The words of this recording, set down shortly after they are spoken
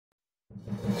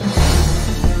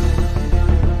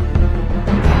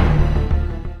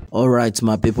All right,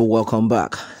 my people, welcome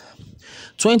back.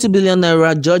 20 billion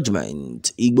naira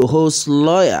judgment. Igboho's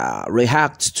lawyer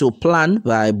reacts to plan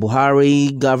by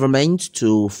Buhari government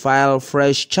to file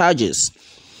fresh charges.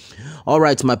 All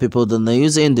right, my people, the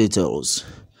news in details.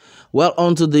 Well,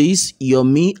 onto this,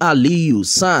 Yomi Alliyu,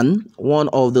 son, one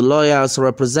of the lawyers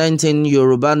representing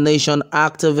Yoruba Nation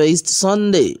activist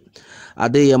Sunday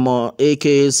Adeyemo,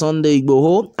 aka Sunday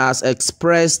Igboho, has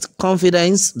expressed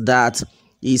confidence that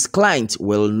his client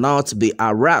will not be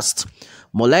harassed,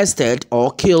 molested,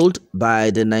 or killed by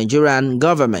the Nigerian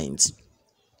government.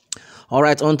 All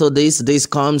right, onto this. This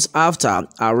comes after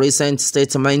a recent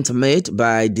statement made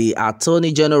by the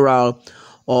Attorney General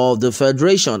of the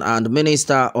Federation and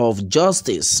Minister of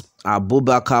Justice,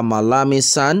 Abubakar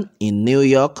Malami's son, in New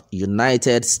York,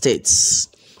 United States.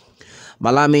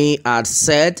 Malami had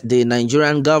said the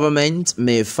Nigerian government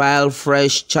may file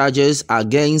fresh charges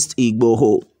against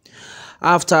Igboho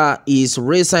after his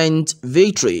recent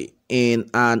victory in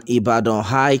an Ibadan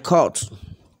High Court.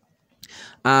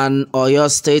 An Oyo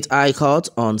State High Court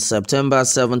on September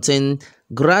 17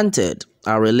 granted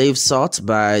a relief sought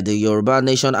by the Yoruba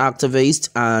Nation activist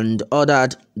and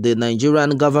ordered the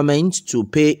Nigerian government to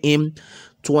pay him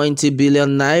 20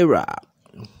 billion naira.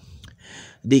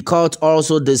 The court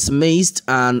also dismissed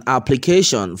an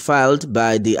application filed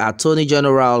by the Attorney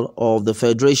General of the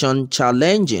Federation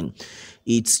challenging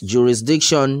its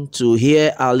jurisdiction to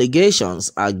hear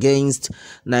allegations against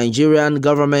Nigerian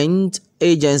government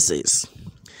agencies.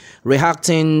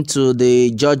 Reacting to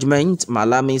the judgment,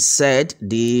 Malami said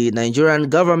the Nigerian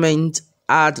government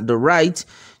had the right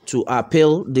to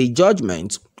appeal the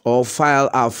judgment or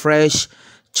file a fresh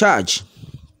charge.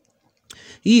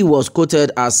 He was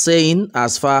quoted as saying,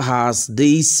 "As far as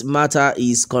this matter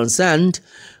is concerned,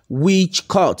 which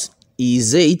court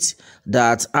is it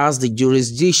that has the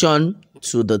jurisdiction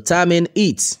to determine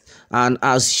it? And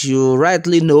as you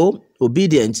rightly know,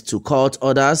 obedient to court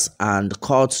orders and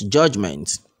court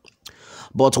judgment.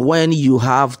 But when you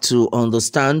have to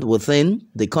understand within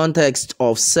the context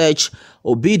of such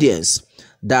obedience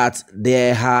that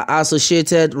there are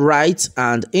associated rights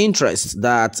and interests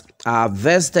that are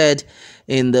vested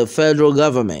in the federal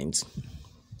government,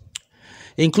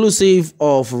 inclusive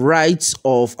of rights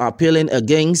of appealing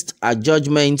against a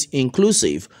judgment,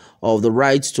 inclusive of the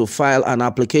right to file an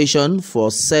application for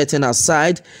setting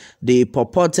aside the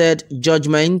purported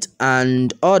judgment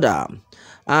and order,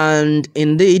 and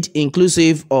indeed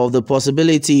inclusive of the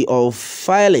possibility of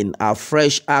filing a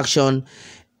fresh action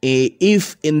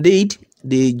if indeed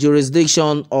the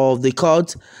jurisdiction of the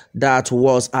court that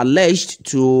was alleged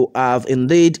to have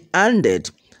indeed ended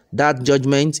that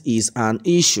judgment is an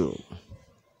issue."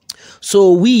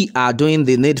 So we are doing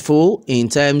the needful in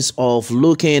terms of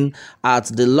looking at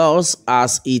the laws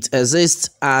as it exists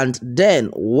and then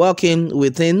working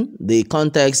within the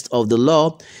context of the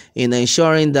law in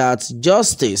ensuring that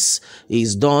justice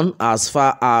is done as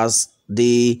far as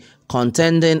the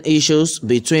contending issues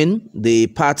between the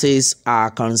parties are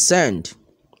concerned.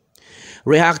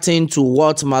 Reacting to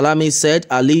what Malami said,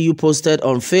 Alliyu posted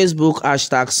on Facebook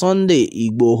 #Sunday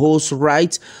Igboho's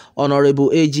right.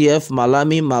 Honorable AGF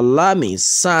Malami's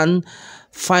son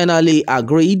finally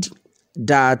agreed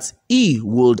that he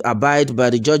would abide by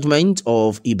the judgment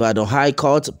of Ibadan High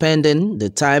Court pending the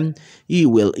time he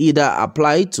will either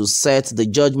apply to set the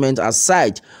judgment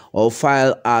aside or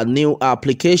file a new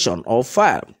application or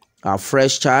file a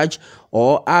fresh charge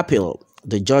or appeal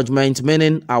the judgment,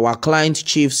 meaning our client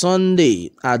Chief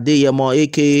Sunday Adeyemo,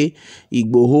 aka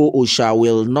Igboho Osha,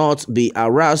 will not be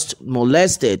harassed,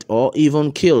 molested, or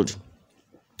even killed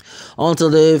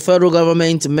until the federal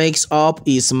government makes up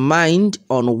its mind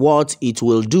on what it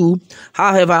will do.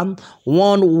 However,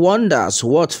 one wonders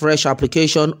what fresh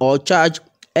application or charge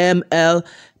M0L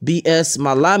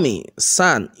Malami's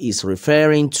son is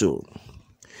referring to.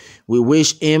 We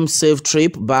wish him safe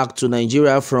trip back to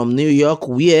Nigeria from New York,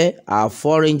 where a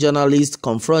foreign journalist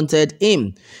confronted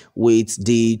him with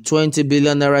the 20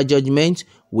 billion naira judgment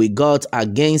we got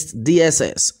against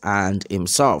DSS and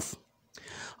himself.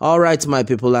 All right, my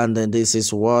people, and then this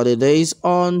is what it is.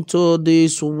 On to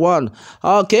this one.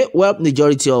 Okay, well,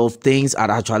 majority of things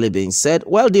are actually being said.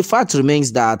 Well, the fact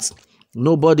remains that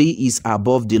nobody is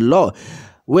above the law.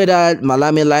 Whether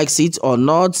Malami likes it or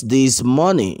not, this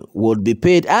money would be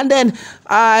paid. And then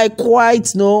I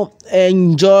quite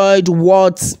enjoyed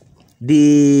what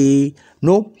the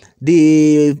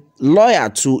lawyer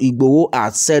to Igboho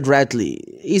had said rightly.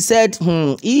 He said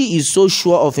he is so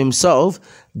sure of himself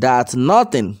that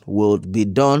nothing would be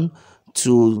done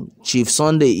to Chief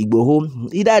Sunday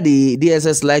Igboho. Either the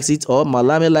DSS likes it or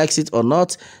Malami likes it or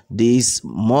not, this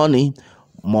money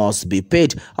must be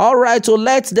paid. All right, so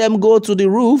let them go to the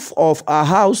roof of our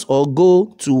house or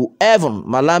go to heaven.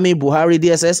 Malami, Buhari,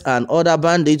 DSS, and other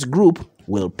bandits group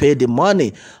will pay the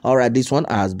money. All right, this one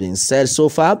has been said so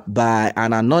far by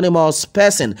an anonymous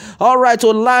person. All right, so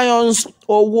Lions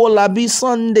Owolabi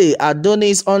Sunday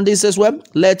Adonis on this as well.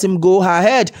 Let him go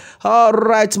ahead. All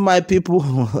right, my people.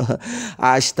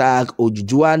 Hashtag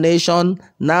Ojujua Nation.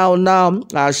 Now.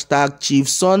 Hashtag Chief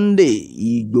Sunday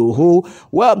Igboho.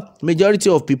 Well, majority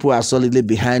of people are solidly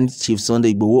behind Chief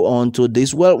Sunday Igboho onto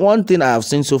this. Well, one thing I have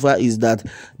seen so far is that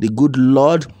the good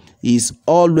Lord is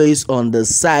always on the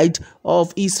side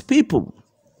of his people.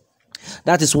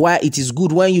 That is why it is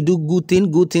good when you do good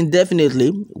thing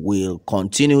definitely will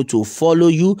continue to follow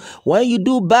you. When you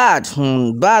do bad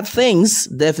things,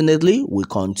 definitely will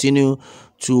continue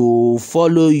to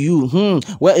follow you.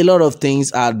 Well, a lot of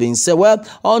things have been said. Well,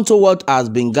 onto what has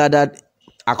been gathered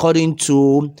according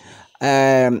to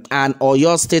an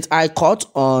Oyo State High Court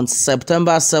on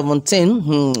September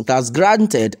 17 it has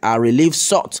granted a relief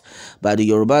sought by the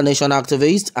Yoruba Nation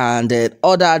activist and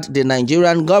ordered the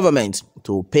Nigerian government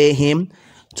to pay him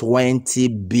 20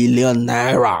 billion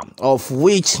naira, of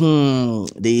which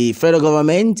the federal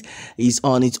government is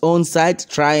on its own side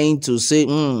trying to say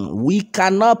we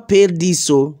cannot pay this.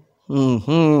 So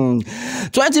 20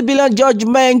 billion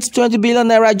judgment, 20 billion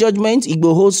naira judgment.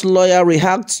 Igboho's lawyer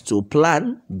reacts to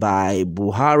plan by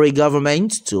Buhari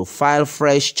government to file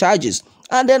fresh charges.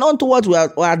 And then on to what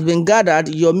had been gathered,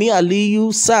 Yomi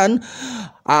Alliyu son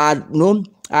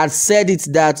had said it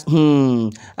that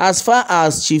as far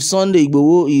as Chief Sunday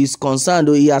Igboho is concerned,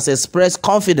 he has expressed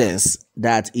confidence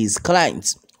that his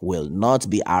client will not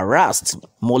be harassed,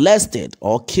 molested,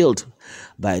 or killed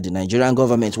by the Nigerian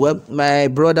government. Well, my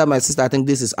brother, my sister, I think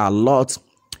this is a lot.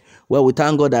 Well, we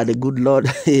thank God that the good Lord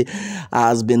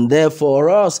has been there for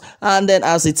us. And then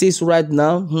as it is right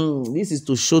now, this is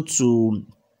to show to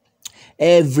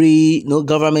every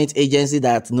government agency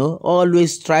that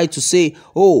always try to say,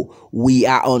 oh, we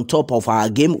are on top of our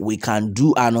game, we can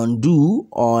do and undo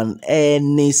on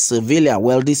any civilian.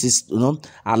 Well, this is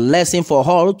a lesson for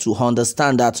all to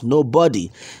understand that nobody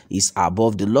is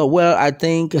above the law. Well, I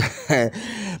think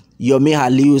Yomi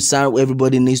Alliyu son,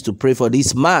 everybody needs to pray for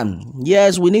this man.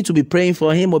 Yes, we need to be praying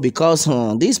for him, because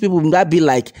these people might be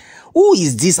like, who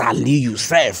is this Alliyu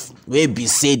self? We be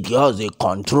said because they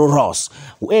control us.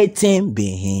 Waiting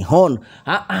being on.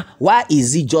 Why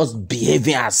is he just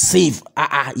behaving as if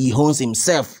he owns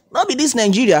himself? Not be this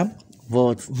Nigeria.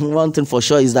 But one thing for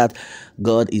sure is that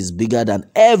God is bigger than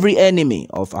every enemy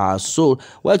of our soul.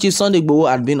 Well, Chief Sunday Igboho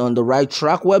had been on the right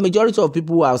track. Well, majority of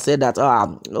people have said that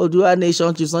Oduduwa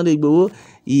Nation, Chief Sunday Igboho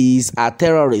is a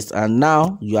terrorist. And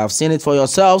now you have seen it for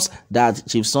yourselves that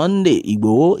Chief Sunday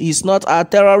Igboho is not a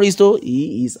terrorist, though.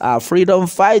 He is a freedom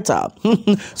fighter.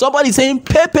 Somebody saying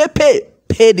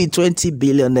pay the 20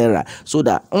 billion naira so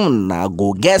that now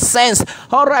go get sense.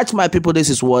 All right, my people, this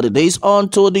is what it is. On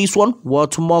to this one.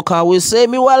 What more can we say?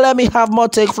 Well, let me have more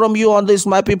take from you on this,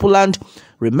 my people, and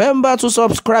remember to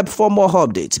subscribe for more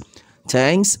updates.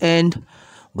 Thanks and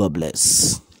God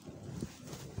bless.